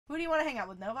Who do you want to hang out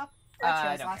with, Nova? I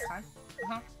chose don't last care.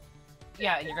 time.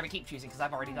 Yeah, and you're gonna keep choosing because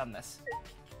I've already done this.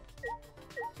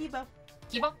 Kibo.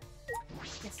 Kibo?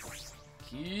 Yes.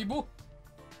 Kibo?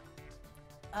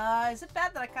 Is it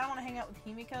bad that I kind of want to hang out with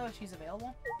Himiko if she's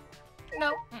available?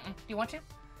 No. Do you want to?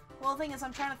 Well, the thing is,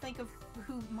 I'm trying to think of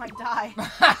who might die.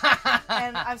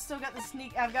 And I've still got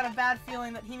I've got a bad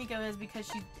feeling that Himiko is because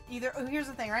she either... Oh, here's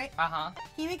the thing, right? Uh-huh.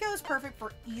 Himiko is perfect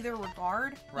for either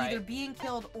regard. Right. Either being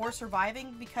killed or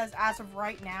surviving, because as of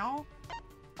right now,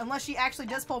 unless she actually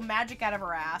does pull magic out of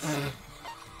her ass,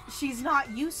 she's not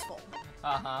useful.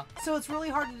 Uh-huh. So it's really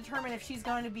hard to determine if she's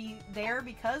going to be there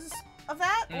because of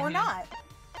that or not.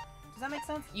 Does that make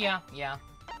sense? Yeah, yeah.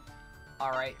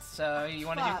 Alright, so you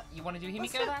wanna do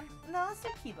Himiko then? No, let's do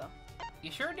Kibo. You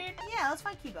sure, dude? Yeah, let's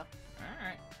find Kibo.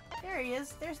 Alright. There he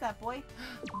is. There's that boy.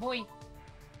 Boy.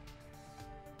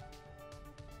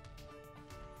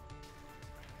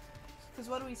 Because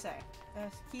what do we say?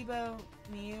 There's Kibo,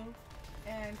 Miu,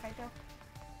 and Kaito.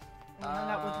 And we hung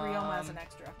out with Ryoma as an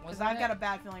extra. Because I've got a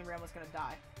bad feeling Ryoma's gonna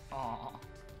die. Aww.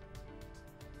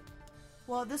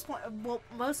 Well, at this point, well,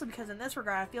 mostly because in this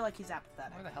regard, I feel like he's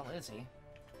apathetic. Where the hell is he?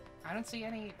 I don't see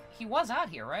any... He was out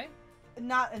here, right?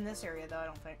 Not in this area, though, I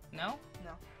don't think. No? No.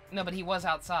 No, but he was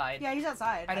outside. Yeah, he's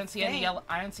outside. I don't see any yellow.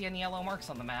 I don't see any yellow marks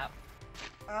on the map.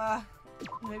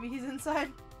 Maybe he's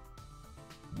inside.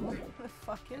 Where the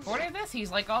fuck is According to this, he's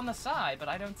like on the side, but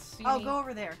I don't see. Oh, go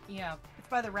over there. Yeah. It's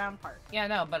by the round part. Yeah,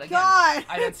 no, but again, God!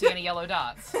 I don't see any yellow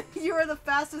dots. You are the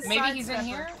fastest. Maybe he's in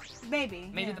here.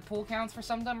 Maybe. Maybe yeah. the pool counts for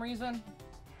some dumb reason.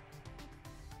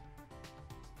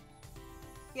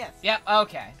 Yes. Yep.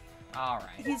 Okay. All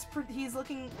right. He's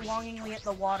looking longingly at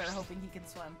the water, hoping he can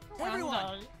swim.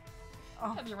 Everyone!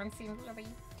 Oh. Everyone seems to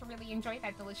really enjoy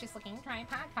that delicious looking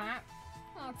tripod pot.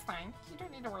 Oh, it's fine. You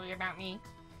don't need to worry about me.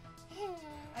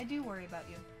 I do worry about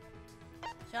you.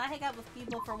 Should I hang out with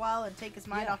people for a while and take his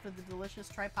mind off of the delicious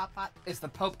tripod pot? Is the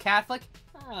Pope Catholic?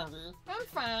 Maybe. I'm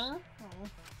fine. Oh.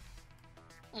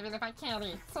 Even if I can't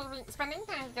eat, spending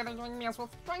time together during meals will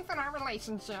strengthen our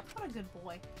relationship. What a good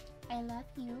boy. I love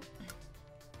you.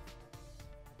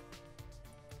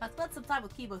 I spent some time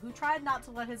with Kiba, who tried not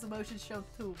to let his emotions show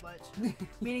too much.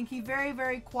 Meaning he very,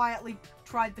 very quietly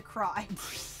tried to cry.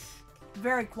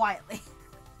 Very quietly.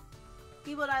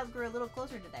 Kiba and I grew a little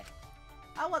closer today.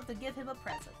 I want to give him a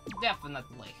present.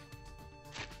 Definitely.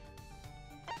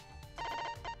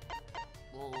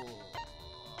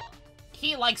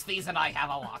 He likes these and I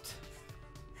have a lot.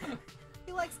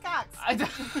 He likes cocks.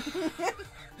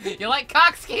 You like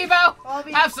cocks, Kibo? Well, I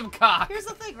mean, have some cock. Here's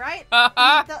the thing, right?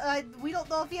 We don't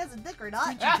know if he has a dick or not.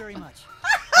 Thank you very much.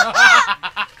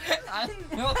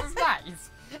 This is nice.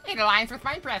 It aligns with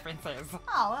my preferences.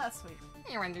 Oh, that's sweet.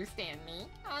 You understand me.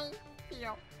 I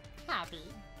feel happy.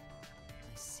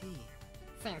 I see.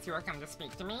 Since you have come to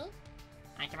speak to me,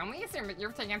 I can only assume that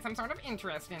you've taken some sort of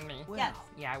interest in me. Well, Yes.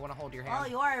 Yeah, I want to hold your Well,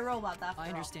 hand. you are a robot, after I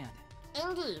all. understand.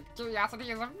 Indeed,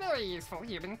 curiosity is a very useful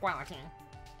human quality.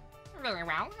 Very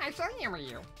well, I shall humor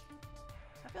you.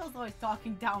 I feel as though he's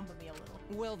talking down to me a little.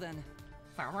 Well then,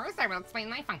 So first, I will explain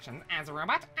my functions. As a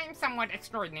robot, I'm somewhat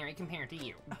extraordinary compared to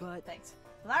you. but Thanks.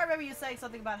 Well, I remember you saying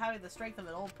something about having the strength of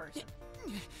an old person.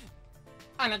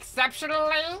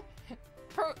 Unexceptionally...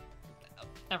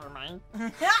 Never mind.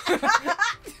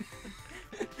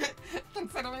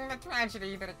 Considering the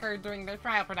tragedy that occurred during the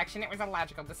trial production, it was a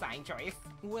logical design choice.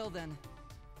 well then.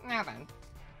 Now then.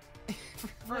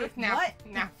 Wait, now, what?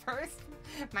 Now first,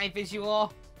 my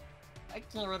visual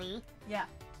acuity. Yeah.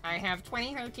 I have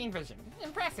 2013 vision.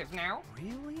 Impressive now.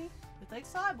 Really? You think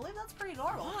so? I believe that's pretty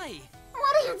normal. Why?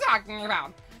 What are you talking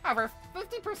about? Over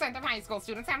 50% of high school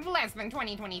students have less than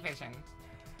 20/20 vision.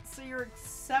 So you're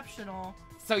exceptional.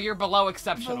 So you're below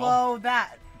exceptional. Below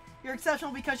that. You're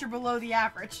exceptional because you're below the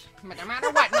average. But no matter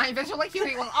what, my visual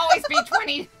acuity will always be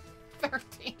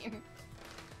 2013.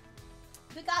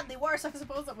 Good God, the worst, I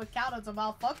suppose that would count as a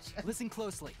malfunction. Listen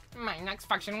closely. My next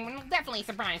function will definitely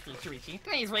surprise you, Shuichi.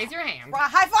 Please raise your hand. Right,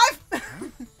 high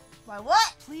five! My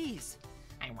what? Please.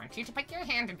 I want you to put your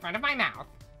hand in front of my mouth.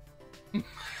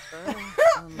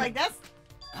 Like this?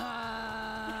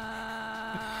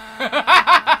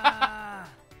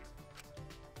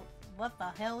 What the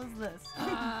hell is this?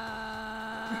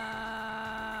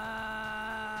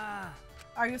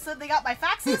 Are you sending out my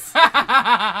faxes?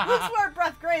 Luke's word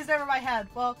breath grazed over my head.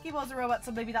 Well, Kibo's a robot,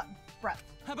 so maybe not breath.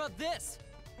 How about this?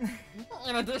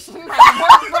 In addition,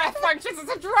 my one breath functions as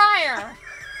a dryer.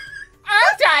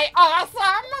 Aren't I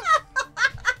awesome?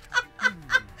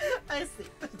 I see.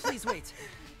 Please wait.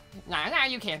 Now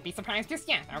you can't be surprised just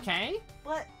yet, okay?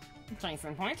 What? Case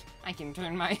in point, I can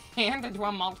turn my hand into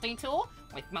a multi-tool.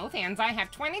 With both hands, I have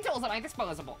 20 tools at my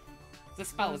disposal.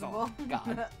 disposal.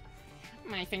 God.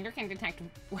 My finger can detect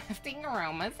wafting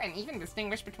aromas and even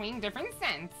distinguish between different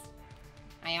scents.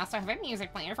 I also have a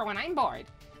music player for when I'm bored.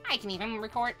 I can even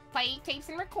play tapes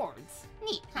and records.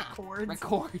 Neat, huh?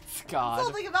 Records, God.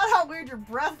 Something about how weird your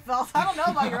breath felt. I don't know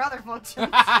about your other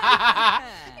functions.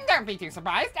 Don't be too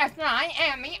surprised, as I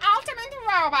am the ultimate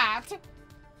robot.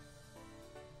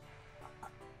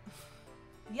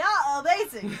 Yeah,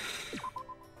 amazing.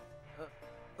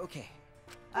 Okay.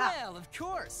 Ah. Well, of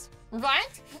course.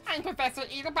 Right? I'm Professor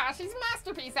Itabashi's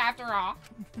masterpiece, after all.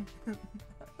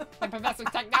 The professor's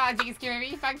technology is giving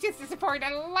me functions to support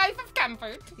a life of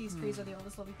comfort. These trees are the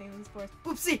oldest living things in this forest.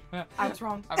 Oopsie! I was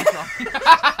wrong. I was wrong.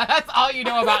 That's all you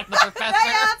know about the professor.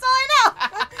 Yeah, that's all I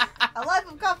know. A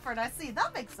life of comfort. I see.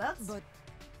 That makes sense. But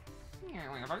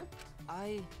However,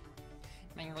 I...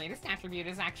 my greatest attribute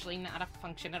is actually not a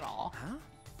function at all. Huh?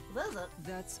 What is it?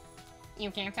 That's... You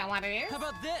can't tell what it is? How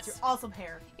about Your this? awesome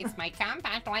hair. It's my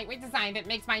compact, lightweight design that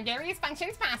makes my various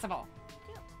functions possible.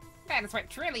 That is what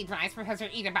truly drives Professor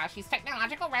Itabashi's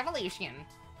technological revolution.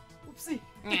 Oopsie.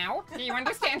 Now, do you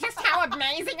understand just how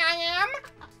amazing I am?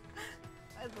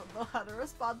 I don't know how to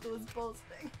respond to his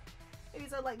boasting. Maybe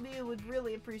someone like me would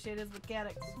really appreciate his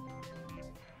mechanics.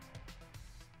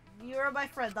 You're my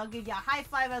friend. I'll give you a high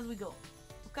five as we go.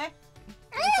 Okay?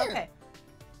 It's okay.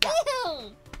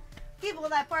 People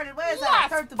that parted ways that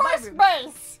turned to first bedroom.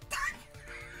 base!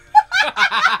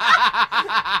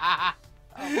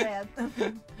 Oh man.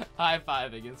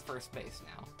 High-fiving is first base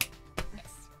now.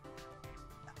 Yes.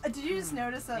 Did you just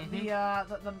notice that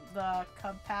the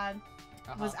cub pad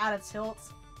was out of tilt,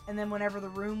 and then whenever the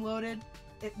room loaded,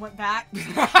 it went back?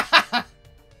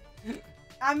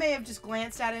 I may have just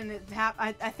glanced at it and it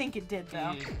happened. I think it did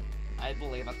though. I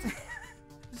believe it.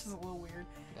 This is a little weird.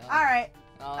 Yeah. Alright.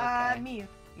 Okay. Mew.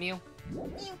 Mew.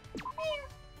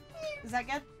 Is that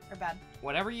good or bad?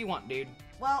 Whatever you want, dude.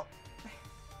 Well,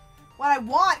 what I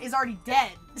want is already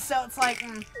dead, so it's like,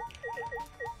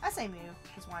 I say Mew,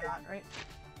 because why not, right?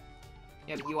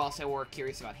 Yeah, but you also were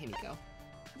curious about Himiko.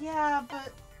 Yeah,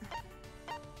 but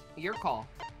Your call.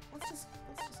 let's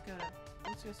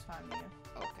just find Mew.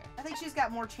 Okay. I think she's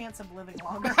got more chance of living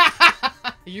longer.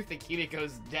 You think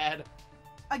Himiko's dead?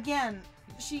 Again,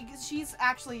 she's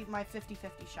actually my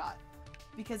 50-50 shot.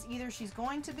 Because either she's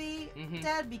going to be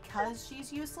dead because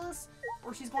she's useless,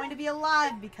 or she's going to be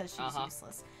alive because she's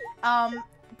useless.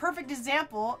 Perfect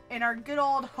example in our good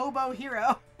old hobo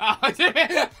hero. Oh, Why did you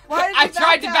I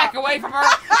tried to back out? away from her,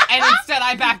 and instead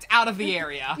I backed out of the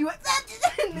area. You went,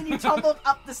 and then you tumbled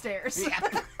up the stairs. Yeah.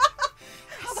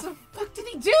 How the fuck did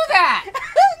he do that?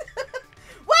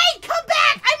 Wait, come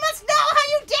back! I must know how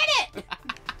you did it!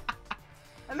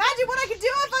 Imagine what I could do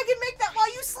if I could make that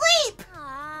while you sleep!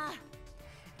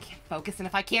 Can't focus, and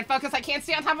if I can't focus, I can't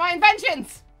stay on top of my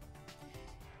inventions!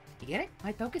 You get it?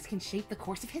 My focus can shape the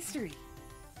course of history.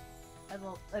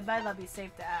 It might not be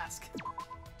safe to ask.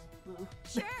 Ooh.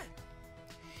 Sure.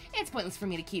 It's pointless for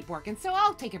me to keep working, so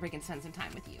I'll take a break and spend some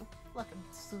time with you. Look, I'm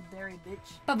tsundere,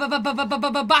 bitch.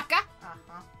 Baka?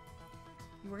 Uh-huh.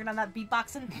 You working on that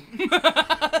beatboxing?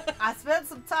 I spent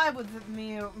some time with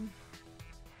Mew.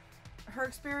 Her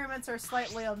experiments are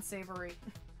slightly unsavory.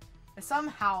 I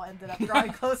somehow ended up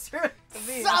drawing closer to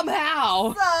Mew.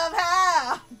 Somehow!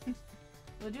 Somehow!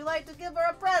 Would you like to give her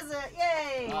a present?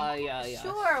 Yay! Yeah.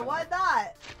 Sure, why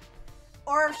not?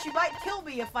 Or she might kill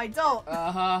me if I don't.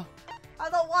 Uh-huh. I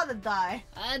don't want to die.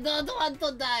 I don't want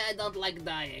to die. I don't like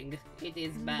dying. It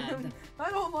is bad. I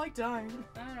don't like dying.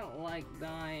 I don't like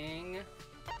dying.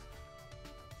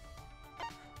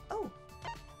 Oh.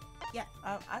 Yeah,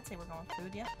 I'd say we're going with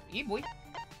food, yeah. Yeah, boy.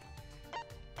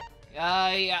 Yeah,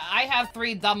 I have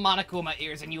 3 dumb Monokuma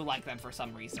ears and you like them for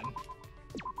some reason.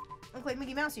 Look like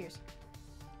Mickey Mouse ears.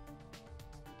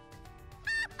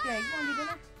 Yeah, you want to do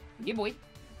dinner? Yeah, boy.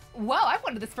 Well, I've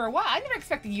wanted this for a while. I never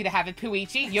expected you to have it,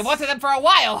 Puichi. You wanted them for a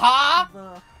while, huh?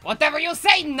 Ugh. Whatever you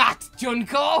say, not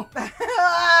Junko.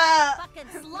 Fucking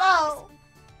slow.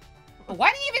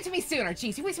 Why didn't you give it to me sooner?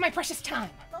 Jeez, you wasted my precious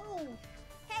time. No.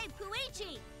 Hey,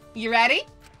 Puichi! You ready?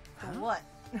 For what?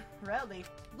 Really?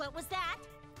 What was that?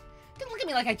 Don't look at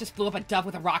me like I just blew up a dove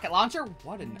with a rocket launcher.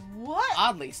 What an What?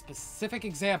 oddly specific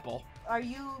example. Are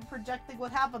you projecting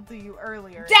what happened to you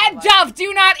earlier? Dead dove,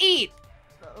 do not eat!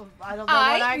 I don't know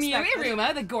what I Miu expected.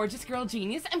 Iruma, the gorgeous girl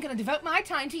genius, I'm gonna devote my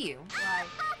time to you. Right.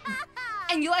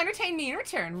 And you'll entertain me in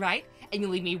return, right? And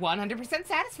you'll leave me 100%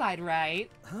 satisfied, right?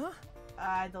 Huh?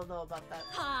 I don't know about that.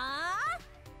 Huh?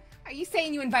 Are you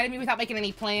saying you invited me without making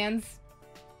any plans?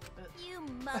 You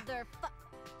motherfucker.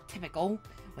 Typical.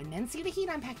 When men see the heat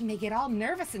I'm packing, they get all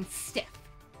nervous and stiff.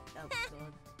 Oh,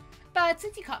 God. But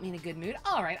since you caught me in a good mood,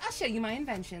 alright, I'll show you my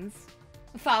inventions.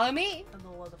 Follow me. I'm the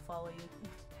one to follow you.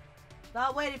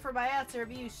 Not waiting for my answer,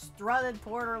 but you strutted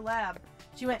toward her lab.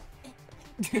 She went.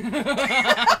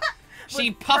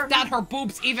 She puffed out her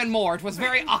boobs even more. It was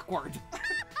very awkward.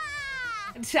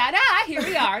 Ta-da! Here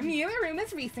we are,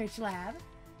 Miuraruma's research lab.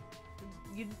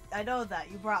 I know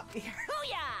that. You brought me here.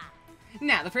 Booyah!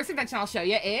 Now, the first invention I'll show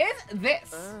you is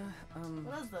this.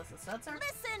 What is this? A sensor?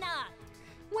 Listen up!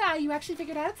 Well, you actually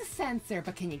figured out it's a sensor,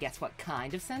 but can you guess what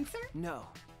kind of sensor? No.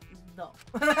 No.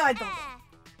 I don't know.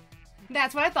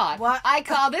 That's what I thought. What? I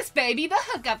call this baby the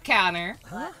hookup counter.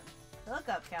 What?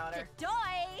 Hookup counter. Doy!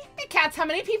 It counts how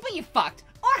many people you fucked,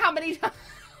 or how many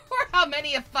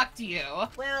have fucked you.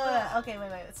 Wait. Okay,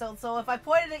 wait. So if I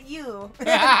pointed at you, is it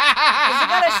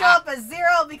gonna show up as 0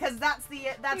 because that's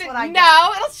what I get?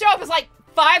 No, it'll show up as like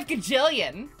 5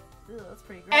 gajillion. Ew, that's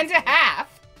pretty gross. And a half.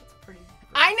 That's pretty gross.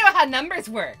 I know how numbers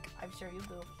work. I'm sure you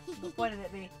do. You pointed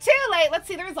at me. Too late. Let's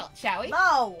see the result, shall we?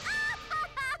 No.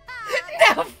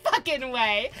 No fucking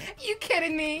way. You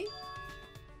kidding me?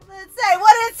 What did it say?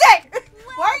 What did it say?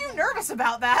 Why are you nervous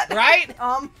about that? Right?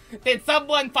 Did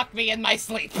someone fuck me in my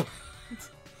sleep?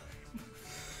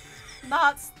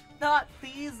 Not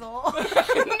Diesel.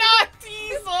 Not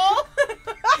Diesel.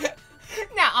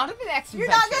 Now, on to the next You're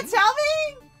not gonna invention. tell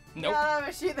me? Nope. No,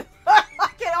 machine the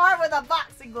fucking arm with a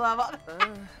boxing glove on.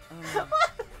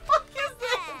 What the fuck is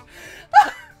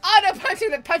this? Auto puncher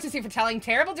that punches you for telling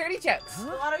terrible, dirty jokes.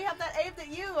 Why do we have that aimed at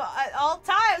you at all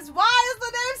times? Why is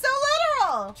the name so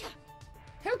literal?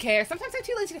 Who cares? Sometimes I'm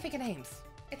too lazy to think of names.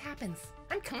 It happens.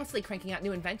 I'm constantly cranking out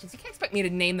new inventions. You can't expect me to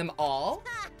name them all.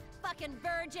 Fucking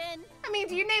virgin! I mean,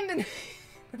 do you name the name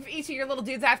of each of your little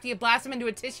dudes after you blast them into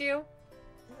a tissue?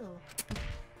 Ew.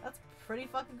 That's pretty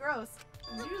fucking gross.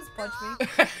 Did you just punch me?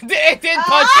 It did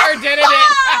punch her, didn't it?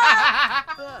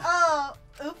 Oh,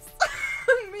 oops.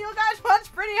 You guys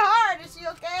punched pretty hard. Is she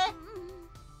okay?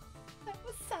 That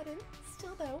was sudden.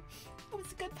 Still, though, it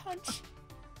was a good punch.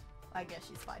 I guess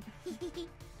she's fine.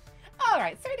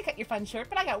 Alright, sorry to cut your fun short,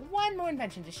 but I got one more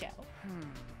invention to show.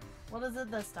 What is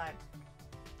it this time?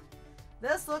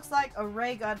 This looks like a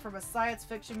ray gun from a science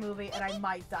fiction movie, and I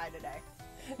might die today.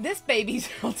 This baby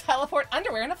will teleport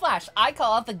underwear in a flash. I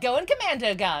call it the Going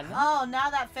Commando gun. Oh, now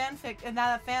that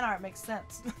fan art makes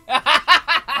sense.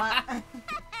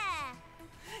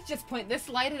 Just point this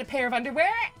light at a pair of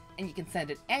underwear, and you can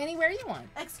send it anywhere you want.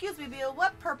 Excuse me, Bill,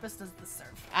 what purpose does this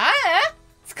serve?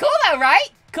 It's cool though, right?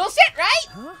 Cool shit, right?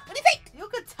 What do you think? You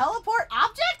could teleport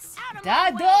objects? Out of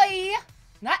my way! Doy.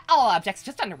 Not all objects,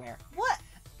 just underwear. What?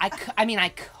 I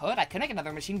could make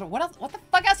another machine, but what else? What the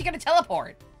fuck else are you gonna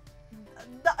teleport?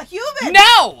 The human!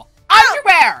 No!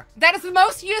 Underwear! That is the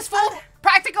most useful,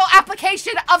 practical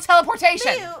application of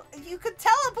teleportation. You could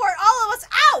teleport all of us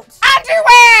out!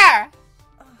 Underwear!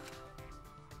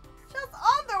 Just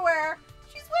underwear?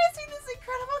 She's wasting this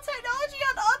incredible technology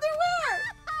on underwear!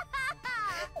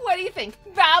 What do you think?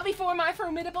 Bow before my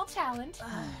formidable talent.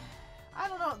 I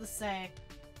don't know what to say.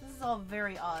 This is all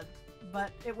very odd,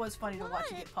 but it was funny to watch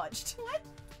you get punched. What?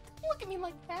 Don't look at me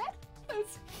like that.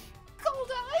 Those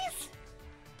cold eyes.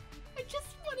 I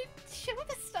just wanted to show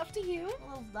this stuff to you.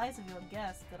 Well, nice of you, I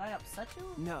guess. Did I upset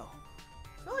you? No.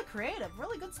 Really creative,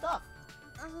 really good stuff.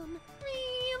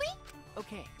 Really?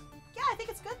 Okay. Yeah, I think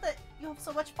it's good that you have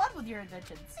so much fun with your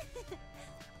inventions.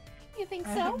 You think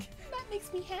so? That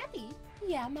makes me happy.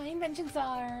 Yeah, my inventions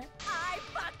are... I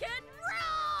fucking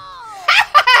rule!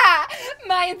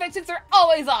 My inventions are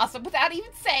always awesome without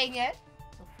even saying it.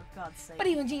 Oh, for God's sake. But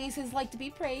even geniuses like to be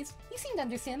praised. You seem to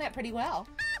understand that pretty well.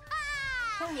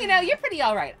 You know, you're pretty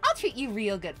alright. I'll treat you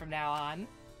real good from now on.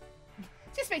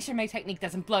 Just make sure my technique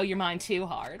doesn't blow your mind too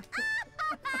hard.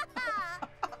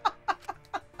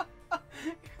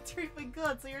 Treat me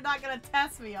good, so you're not gonna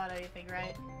test me on anything,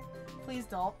 right? Please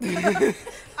don't.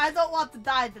 I don't want to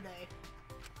die today.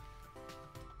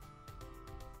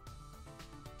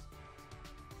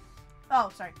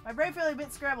 Oh, sorry. My brain feeling a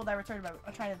bit scrambled. I returned about.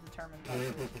 I'm trying to determine.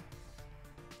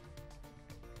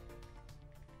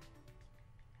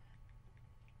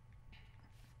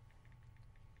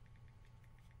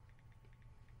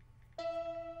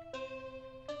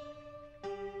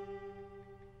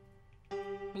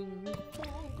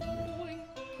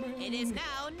 It is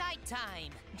now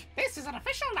nighttime. This is an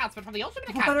official announcement from the Ultimate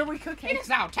What Academy. are we cooking? It is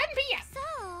now 10 p.m. So,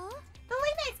 The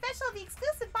late night special of the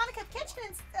exclusive Monica kitchen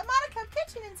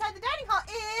inside the dining hall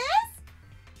is.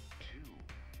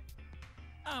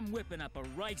 I'm whipping up a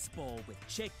rice bowl with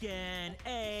chicken,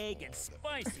 egg, and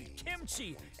spicy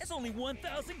kimchi. It's only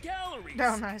 1,000 calories.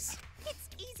 Oh, nice. It's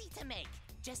easy to make.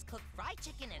 Just cook fried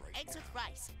chicken and eggs with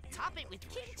rice. Top it with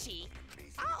kimchi.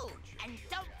 Oh, and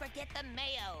don't forget the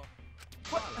mayo.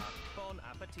 Bon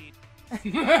appetit.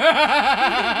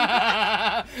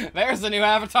 There's the new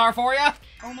avatar for ya.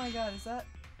 Oh my god, is that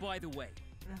By the way,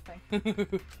 nothing?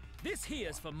 this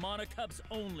here's for Mana Cubs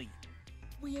only.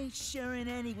 We ain't sharing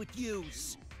any with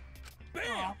yous.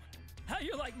 Bam! How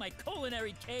you like my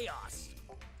culinary chaos?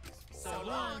 So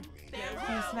long.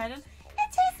 Who's Snyder? It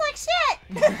tastes like shit!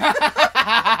 Did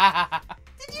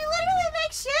you literally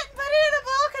make shit and put it in a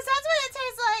bowl? Because that's what it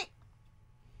tastes like!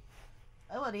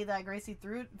 I would eat that greasy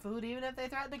food even if they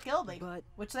threatened to kill me. But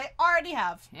Which they already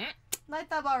have.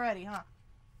 Nighttime already, huh?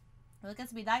 Well, it gets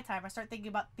to be nighttime. I start thinking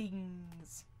about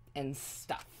things. And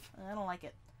stuff. I don't like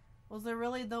it. Was there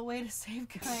really no way to save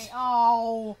Kai?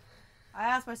 Oh! I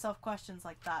ask myself questions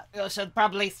like that. You should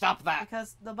probably stop that.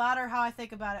 Because no matter how I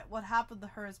think about it, what happened to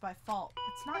her is my fault.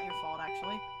 It's not your fault,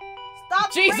 actually.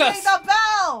 Stop Jesus! ringing the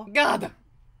bell! God!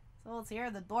 So let's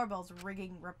hear the doorbell's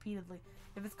ringing repeatedly.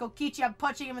 If it's Kokichi, I'm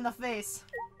punching him in the face.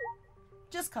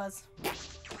 Just cuz.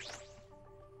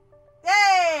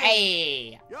 Yay!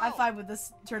 Hey! High five with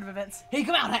this turn of events. Hey,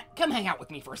 come hang out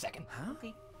with me for a second. huh?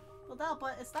 Okay. Well, no,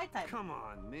 but it's nighttime. Come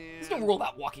on, man. There's no rule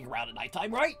about walking around at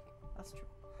nighttime, right? That's true.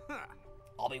 Huh.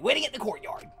 I'll be waiting at the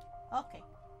courtyard. Okay.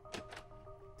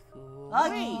 Cool.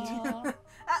 Wait!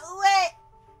 Wait!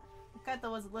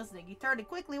 Kaito wasn't listening. He turned and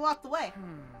quickly walked away.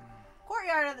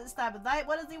 Courtyard at this time of night.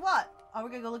 What does he want? Oh, we're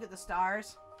gonna go look at the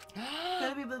stars.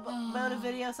 Gonna be about a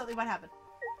video. Something might happen.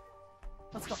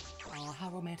 Let's go. Oh, how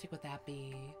romantic would that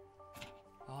be?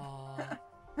 Oh.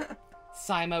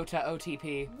 Simo to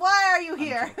OTP. Why are you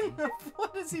here?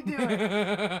 What is he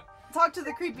doing? Talk to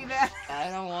the creepy man. I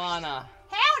don't wanna.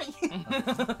 Howdy!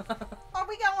 Are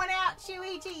we going out,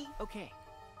 Shuichi? Okay.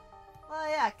 Well,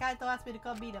 yeah, Kaito asked me to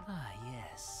come meet him. Ah,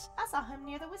 yes. I saw him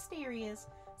near the Wisterias,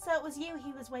 so it was you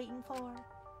he was waiting for. In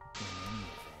any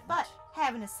event. But,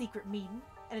 having a secret meeting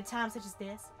at a time such as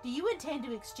this, do you intend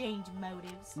to exchange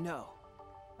motives? No.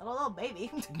 I don't know, maybe.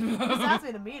 He just asked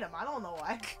me to meet him. I don't know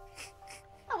why.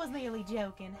 I was merely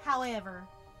joking. However,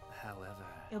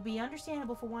 it'll be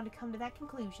understandable for one to come to that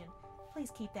conclusion.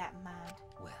 Please keep that in mind.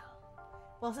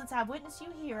 Well, since I've witnessed you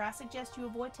here, I suggest you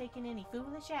avoid taking any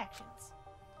foolish actions.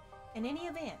 In any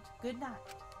event, good night.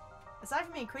 Aside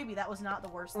from being creepy, that was not the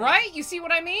worst thing. Right? You see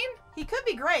what I mean? He could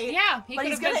be great. Yeah, but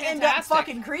he's gonna end up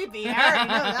fucking creepy. I already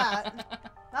know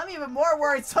that. I'm even more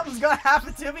worried something's gonna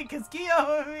happen to me because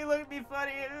Kyo he looked at me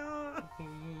funny.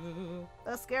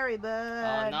 That's scary, but.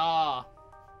 Oh no.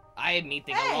 I am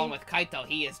meeting alone with Kaito.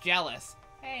 He is jealous.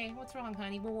 Hey, what's wrong,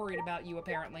 honey? We're worried about you,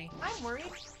 apparently. I'm worried.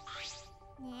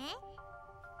 Yeah?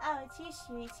 Oh, it's you,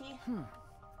 sweetie.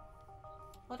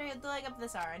 What are you doing up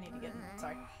this hour? I need to get.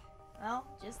 Sorry. Well,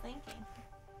 just thinking.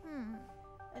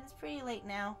 It's pretty late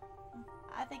now.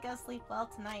 I think I'll sleep well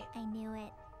tonight. I knew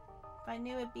it. If I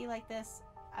knew it'd be like this,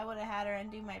 I would have had her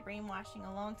undo my brainwashing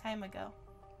a long time ago.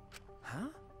 Huh?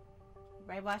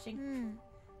 Brainwashing?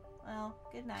 Well,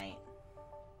 good night.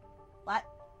 What?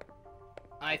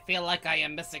 I feel like I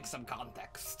am missing some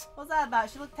context. What's that about?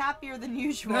 She looked happier than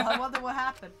usual. I wonder what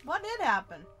happened. What did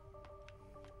happen?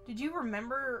 Did you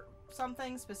remember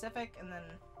something specific and then...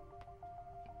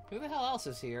 Who the hell else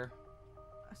is here?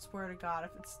 I swear to God,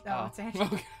 if it's... Oh, it's Angie.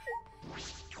 Okay.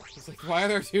 It's like, why are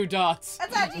there two dots?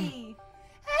 That's Angie!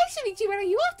 Hey, Shinichi, where are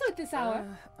you off to at this hour?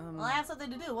 Well, I have something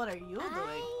to do. What are you doing?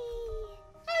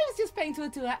 I was just paying to a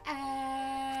tour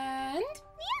and...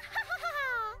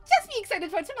 Just be excited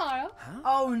for tomorrow. Huh?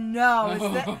 Oh no,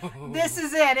 this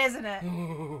is it, isn't it?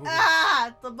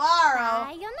 Ah, tomorrow.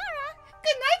 Sayonara.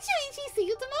 Good night, Shinichi. See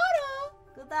you tomorrow.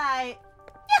 Good night.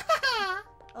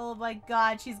 Oh my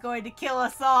God, she's going to kill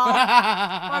us all.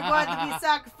 We're going to be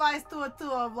sacrificed to a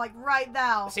tour, like right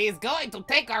now. She's going to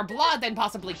take our blood and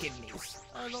possibly kidneys.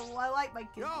 I like my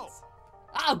kidneys.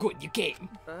 Oh, good, you came.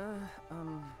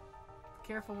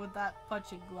 Careful with that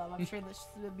punching glove. I'm sure that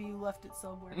you left it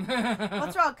somewhere.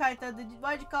 What's wrong, Kaito?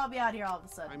 Why'd you call me out here all of a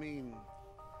sudden? I mean...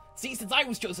 See, since I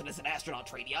was chosen as an astronaut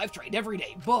trainee, I've trained every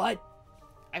day, but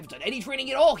I haven't done any training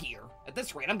at all here. At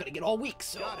this rate, I'm gonna get all week,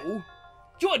 so...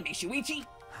 Join me, Shuichi.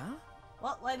 Huh?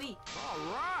 What? Why me?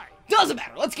 Alright! Doesn't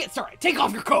matter, let's get started. Take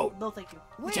off your coat. No, thank you.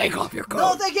 Take off your coat.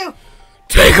 No, thank you.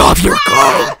 Take off your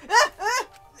coat.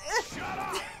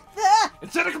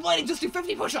 Instead of complaining, just do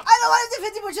 50 push-ups. I don't want to do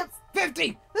 50 push-ups.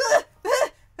 50.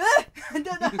 I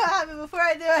don't know what happened before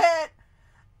I do it.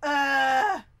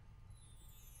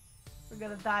 We're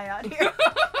gonna die out here.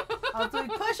 I was doing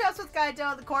push-ups with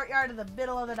Kaito in the courtyard in the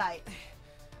middle of the night.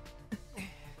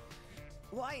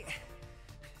 Why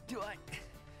do I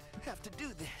have to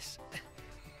do this?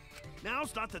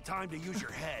 Now's not the time to use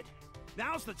your head.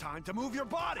 Now's the time to move your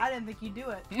body. I didn't think you'd do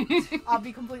it. I'll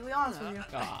be completely honest with you.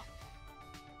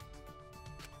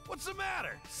 What's the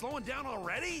matter? Slowing down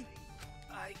already?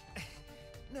 I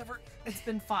never It's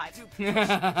been 5. do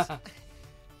push-ups.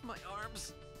 My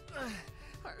arms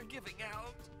are giving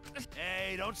out.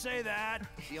 Hey, don't say that.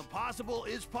 The impossible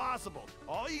is possible.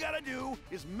 All you gotta do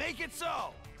is make it so.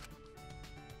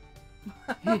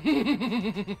 I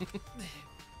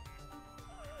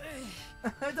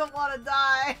don't want to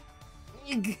die.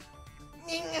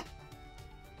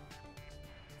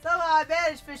 Somehow I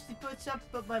managed 50 push-ups,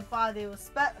 but my body was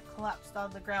spent and collapsed on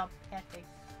the ground, panting.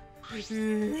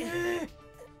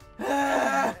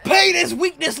 Pain is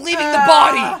weakness leaving the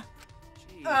body!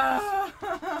 Jeez.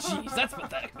 Jeez, that's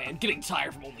pathetic, man. Getting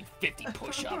tired from only 50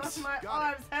 push-ups. My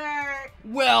Got arms hurt.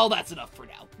 Well, that's enough for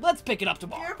now. Let's pick it up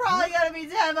tomorrow. You're probably gonna be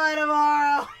dead by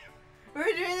tomorrow. We're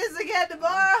doing this again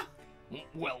tomorrow?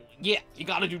 Well, yeah, you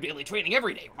gotta do daily training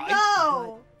every day, right?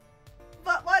 No!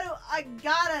 But why do I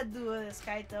gotta do this,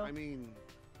 Kaito? I mean,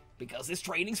 Because this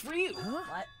training's for you.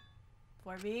 What?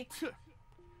 For me?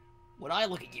 When I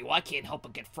look at you, I can't help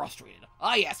but get frustrated.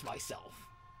 I ask myself,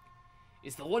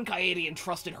 is the one Kaede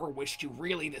entrusted her wish to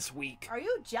really this weak? Are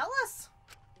you jealous?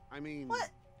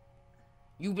 What?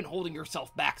 You've been holding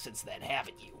yourself back since then,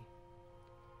 haven't you?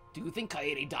 Do you think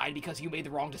Kaede died because you made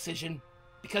the wrong decision?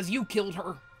 Because you killed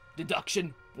her?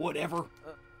 Deduction? Whatever?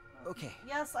 Okay.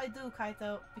 Yes, I do,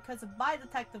 Kaito. Because of my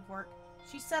detective work,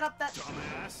 she set up that.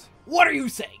 dumbass. What are you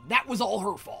saying? That was all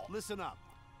her fault. Listen up.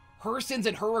 Her sins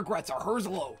and her regrets are hers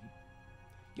alone.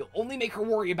 You'll only make her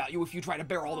worry about you if you try to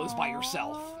bear all those by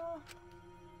yourself. Aw.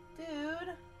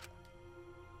 Dude.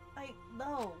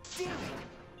 No. Dude.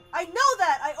 I know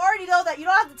that! I already know that! You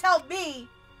don't have to tell me!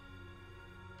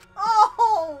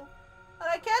 Oh! And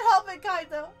I can't help it,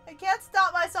 Kaito. I can't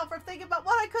stop myself from thinking about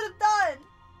what I could have done!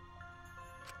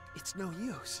 It's no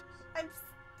use. I'm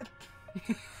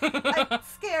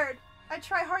scared. I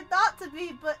try hard not to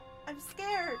be, but I'm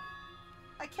scared.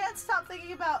 I can't stop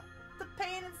thinking about the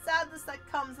pain and sadness that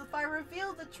comes if I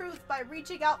reveal the truth by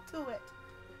reaching out to it.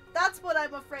 That's what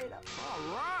I'm afraid of. All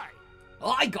right.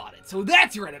 I got it. So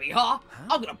that's your enemy, huh?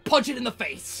 I'm gonna punch it in the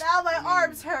face. Now my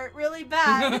arms hurt really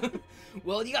bad.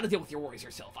 Well, you gotta deal with your worries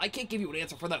yourself. I can't give you an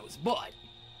answer for those, but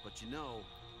But you know,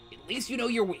 at least you know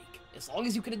you're weak. As long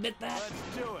as you can admit that,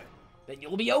 let's do it. then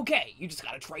you'll be okay. You just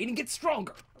gotta train and get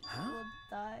stronger. I'll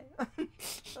die.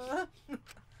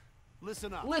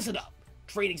 Listen up. Listen up.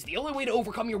 Training's the only way to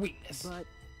overcome your weakness. But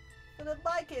But in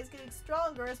my case, getting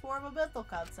stronger is more of a mental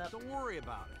concept. Don't worry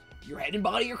about it. Your head and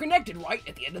body are connected, right?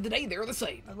 At the end of the day, they're the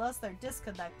same. Unless they're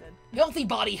disconnected. Healthy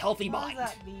body, healthy What mind.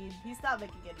 does that mean? He's not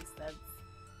making any sense.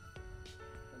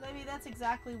 But maybe that's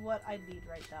exactly what I need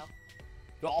right now.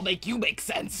 I'll make you make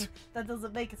sense. That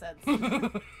doesn't make sense.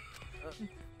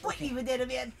 What even did him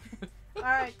in?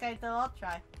 Alright, Kaito, I'll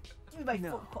try. Give me my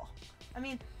No. phone call. I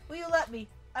mean, will you let me?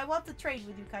 I want to trade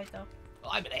with you, Kaito.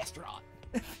 I'm an astronaut.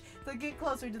 To get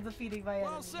closer to defeating my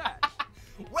enemy. Well said.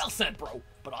 Well said, bro.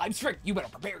 But I'm strict. You better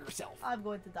prepare yourself. I'm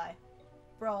going to die.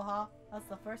 Bro, huh? That's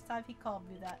the first time he called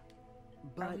me that.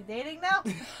 Are but we dating now?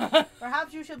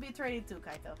 Perhaps you should be training too,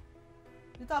 Kaito.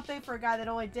 You thought pay for a guy that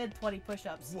only did 20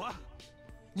 push-ups. What?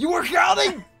 You were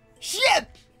counting? Shit!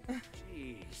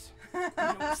 Jeez.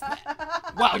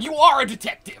 Wow, you are a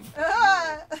detective.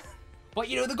 But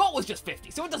you know, the goal was just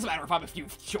 50, so it doesn't matter if I'm a few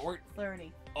short.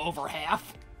 30. Over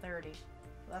half. 30.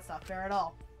 That's not fair at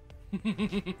all.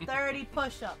 30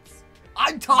 push-ups.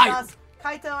 I'm tired. Thus,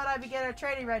 Kaito and I began our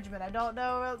training regimen. I don't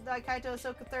know that Kaito is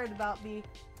so concerned about me,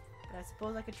 but I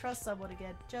suppose I could trust someone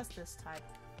again just this time.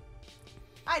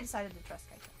 I decided to trust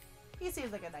Kaito. He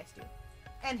seems like a nice dude.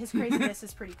 And his craziness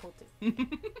is pretty cool too.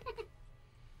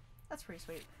 That's pretty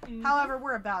sweet. However,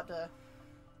 we're about to...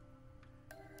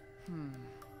 I'm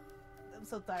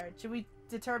so tired. Should we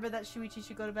determine that Shuichi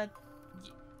should go to bed?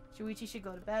 Shuichi should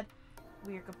go to bed.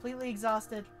 We are completely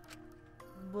exhausted.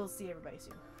 We'll see everybody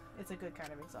soon. It's a good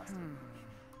kind of exhausted.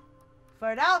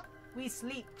 For now, we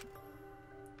sleep.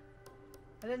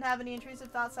 I didn't have any intrusive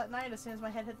thoughts that night. As soon as my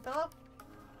head hit the pillow, I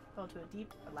fell into a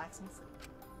deep, relaxing sleep.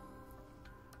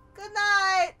 Good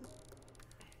night!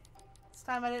 This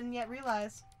time I didn't yet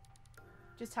realize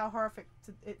just how horrific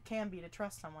it can be to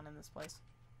trust someone in this place.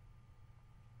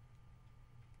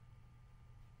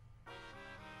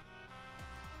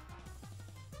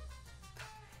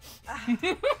 What are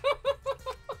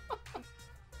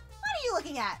you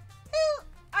looking at? Who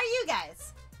are you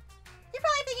guys? You're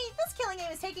probably thinking, this killing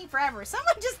game is taking forever.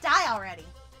 Someone just die already.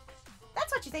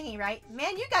 That's what you're thinking, right?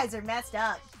 Man, you guys are messed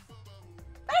up.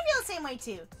 But I feel the same way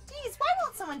too. Geez, why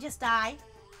won't someone just die?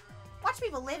 Watching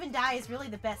people live and die is really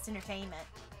the best entertainment.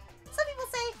 Some people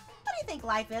say, what do you think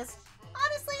life is?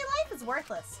 Honestly, life is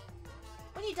worthless.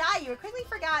 When you die, you are quickly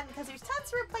forgotten because there's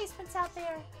tons of replacements out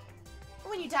there.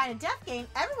 When you die in a death game,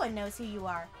 everyone knows who you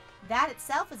are. That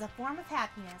itself is a form of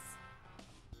happiness.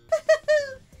 Who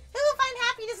will find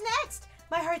happiness next?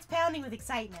 My heart's pounding with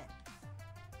excitement.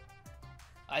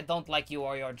 I don't like you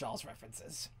or your Jaws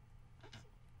references.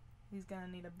 He's gonna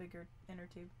need a bigger inner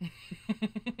tube.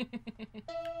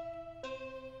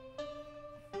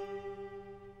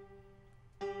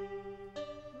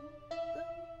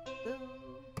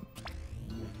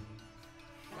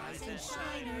 Rise and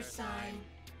shine or shine.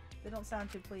 They don't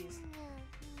sound too pleased.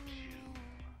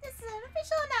 This is an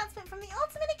official announcement from the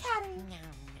Ultimate Academy.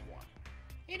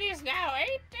 It is now 8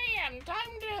 a.m.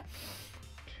 Time to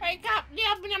wake up.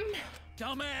 Yum, yum.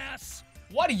 Dumbass!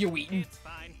 What are you eating? It's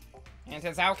fine. It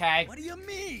is okay. What do you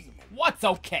mean? What's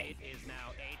okay? It is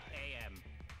now 8 a.m.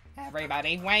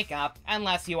 Everybody, wake up.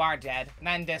 Unless you are dead,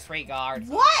 then disregard.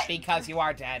 What? Because you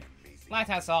are dead. Let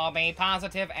us all be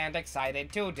positive and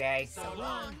excited today. So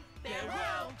long.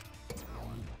 Farewell.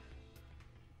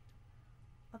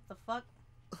 What the fuck?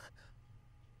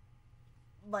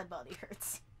 My body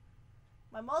hurts.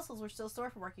 My muscles were still sore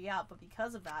from working out, but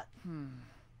because of that,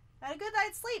 I had a good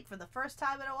night's sleep for the first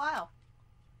time in a while.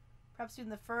 Perhaps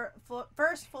even the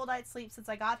first full night's sleep since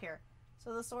I got here.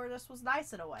 So the soreness was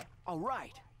nice in a way. All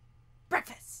right.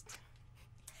 Breakfast!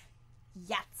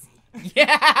 Yahtzee.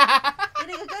 Yeah!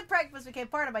 Eating a good breakfast became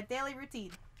part of my daily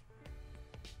routine.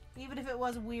 Even if it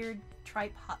was weird,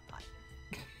 tripe hot pot.